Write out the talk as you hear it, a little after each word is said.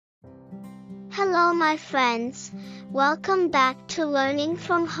Hello my friends, welcome back to Learning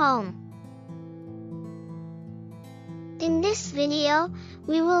from Home. In this video,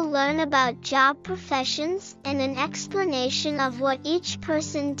 we will learn about job professions and an explanation of what each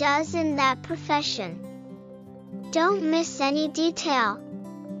person does in that profession. Don't miss any detail.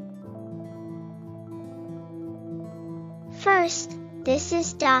 First, this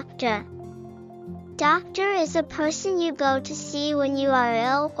is doctor. Doctor is a person you go to see when you are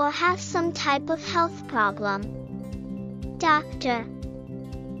ill or have some type of health problem. Doctor.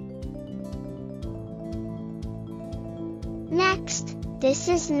 Next, this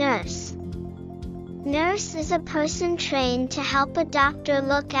is nurse. Nurse is a person trained to help a doctor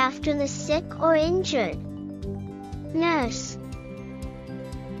look after the sick or injured. Nurse.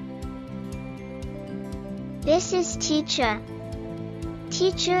 This is teacher.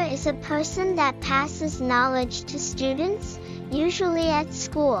 Teacher is a person that passes knowledge to students, usually at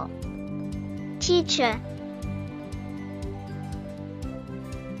school. Teacher.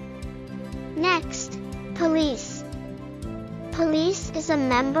 Next, police. Police is a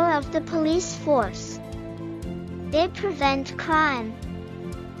member of the police force. They prevent crime.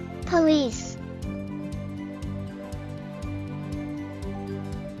 Police.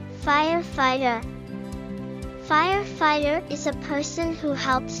 Firefighter. Firefighter is a person who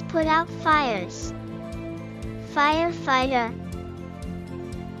helps put out fires. Firefighter.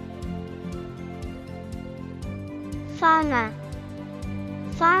 Farmer.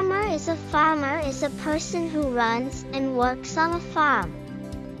 Farmer is a person who runs and works on a farm.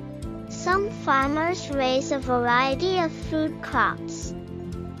 Some farmers raise a variety of food crops.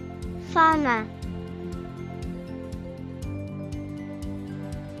 Farmer.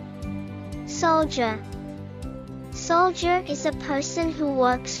 Soldier. Soldier is a person who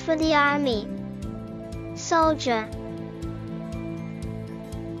works for the army. Soldier.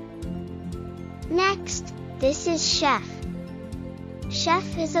 Next, this is chef.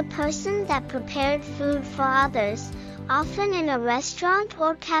 Chef is a person that prepared food for others, often in a restaurant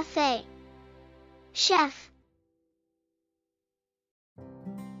or cafe. Chef.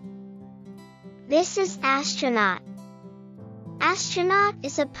 This is astronaut. Astronaut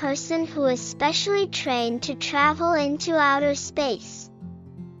is a person who is specially trained to travel into outer space.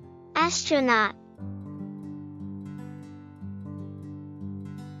 Astronaut.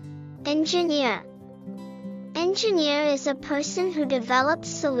 Engineer. Engineer is a person who develops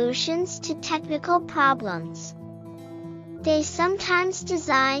solutions to technical problems. They sometimes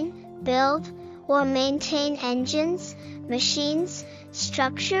design, build, or maintain engines, machines,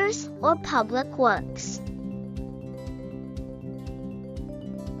 structures, or public works.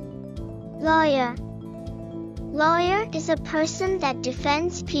 Lawyer. Lawyer is a person that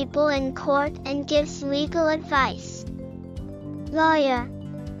defends people in court and gives legal advice. Lawyer.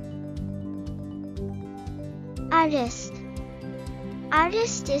 Artist.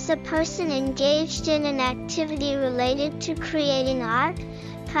 Artist is a person engaged in an activity related to creating art,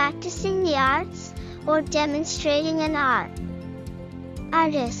 practicing the arts, or demonstrating an art.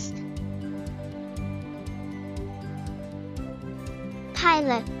 Artist.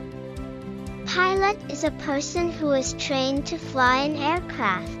 Pilot. Pilot is a person who is trained to fly an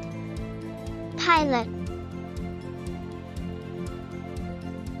aircraft. Pilot.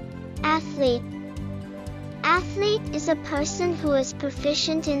 Athlete. Athlete is a person who is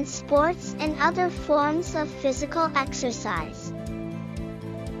proficient in sports and other forms of physical exercise.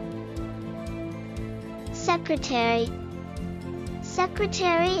 Secretary.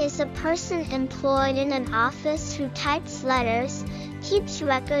 Secretary is a person employed in an office who types letters, keeps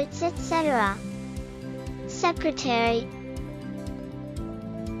records, etc. Secretary.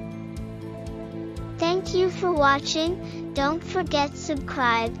 Thank you for watching. Don't forget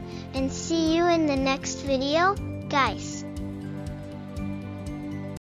subscribe and see you in the next video, guys.